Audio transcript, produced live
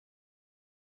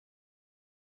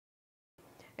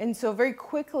And so very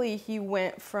quickly he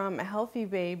went from a healthy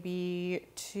baby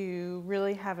to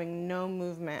really having no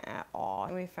movement at all.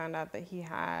 And we found out that he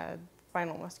had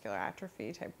spinal muscular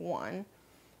atrophy type 1.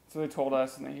 So they told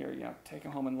us, and they hear, take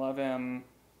him home and love him.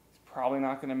 He's probably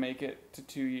not going to make it to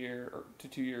 2 years, or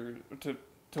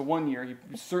to 1 year.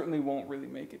 He certainly won't really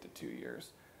make it to 2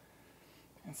 years.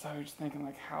 And so I was just thinking,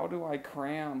 like, how do I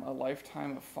cram a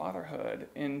lifetime of fatherhood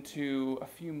into a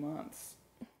few months?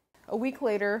 A week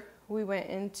later, we went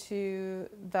into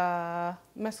the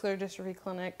muscular dystrophy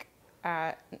clinic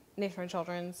at Nationwide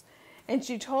Children's, and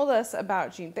she told us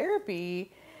about gene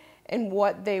therapy and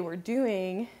what they were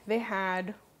doing. They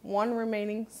had one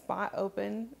remaining spot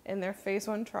open in their phase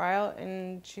 1 trial,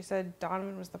 and she said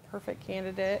Donovan was the perfect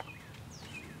candidate.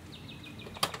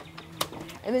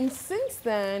 And then since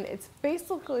then, it's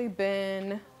basically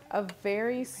been a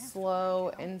very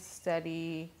slow and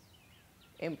steady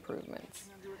improvements.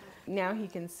 Now he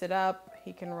can sit up,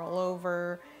 he can roll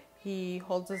over, he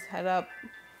holds his head up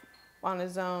on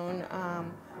his own,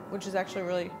 which is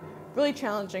actually really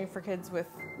challenging for kids with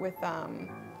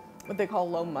what they call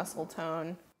low muscle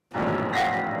tone.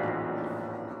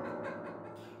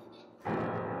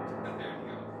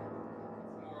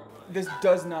 This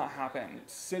does not happen.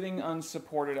 Sitting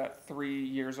unsupported at 3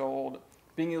 years old,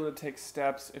 being able to take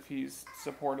steps if he's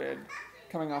supported,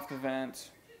 coming off the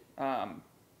vent,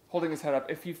 holding his head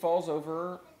up. If he falls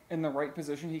over in the right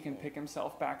position, he can pick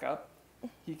himself back up.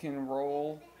 He can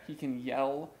roll. He can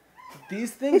yell.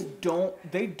 These things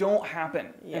don't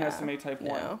happen in SMA type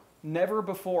 1. No. Never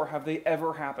before have they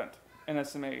ever happened in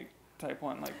SMA type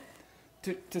 1. Like,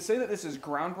 to say that this is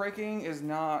groundbreaking is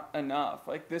not enough.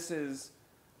 Like, this is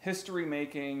history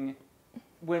making.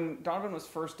 When Donovan was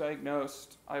first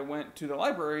diagnosed, I went to the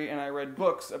library and I read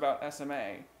books about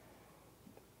SMA.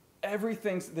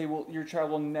 Everything your child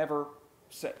will never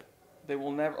sit. They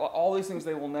will never, all these things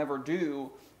they will never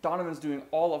do. Donovan's doing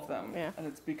all of them, and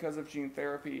it's because of gene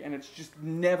therapy, and it's just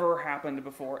never happened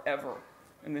before, ever,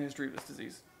 in the history of this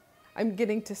disease. I'm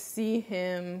getting to see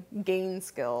him gain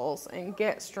skills and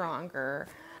get stronger.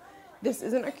 This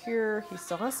isn't a cure. He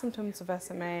still has symptoms of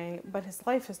SMA, but his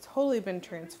life has totally been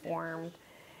transformed.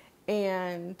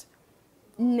 And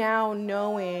now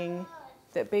knowing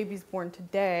that babies born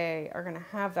today are going to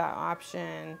have that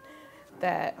option,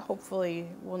 that hopefully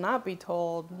will not be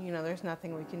told, there's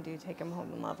nothing we can do, take him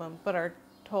home and love him, but are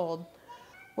told,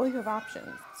 well, you have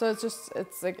options. So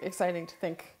it's like exciting to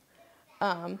think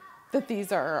that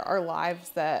these are our lives,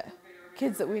 that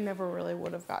kids that we never really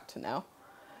would have got to know,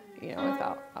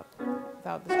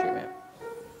 without this treatment.